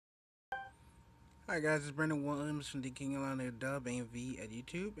Hi guys, it's Brandon Williams from the King Alana Dub AMV at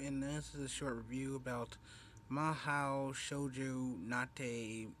YouTube, and this is a short review about Mahou Shoujo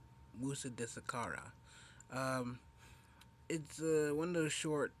Nante Mouiidesukara. Um, it's one of those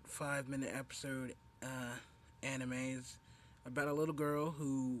short 5-minute episode animes about a little girl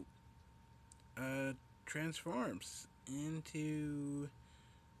who uh, transforms into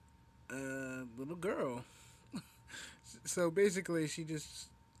a little girl. So basically, she just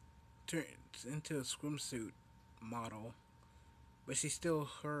turns into a swimsuit model, but she's still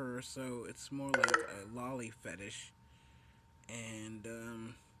her, so it's more like a lolly fetish.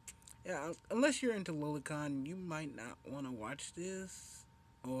 And yeah, unless you're into lolicon, you might not want to watch this.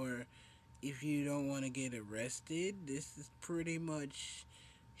 Or if you don't want to get arrested, this is pretty much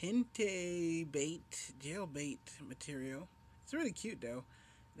hinte bait, jail bait material. It's really cute though.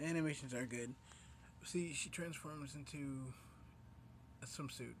 The animations are good. See, she transforms into a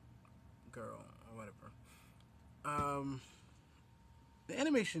swimsuit girl or whatever. Um, the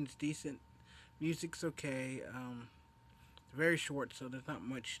animation's decent. Music's okay. It's very short, so there's not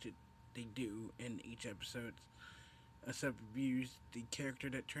much that they do in each episode except use the character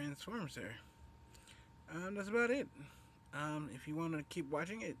that transforms her. That's about it. If you want to keep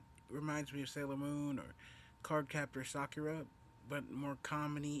watching it, reminds me of Sailor Moon or Cardcaptor Sakura, but more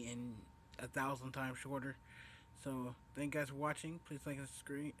comedy and 1,000 times shorter. So, thank you guys for watching. Please like and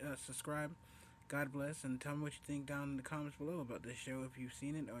subscribe. God bless, and tell me what you think down in the comments below about this show if you've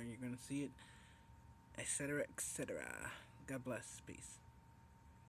seen it or you're going to see it, etc., etc. God bless. Peace.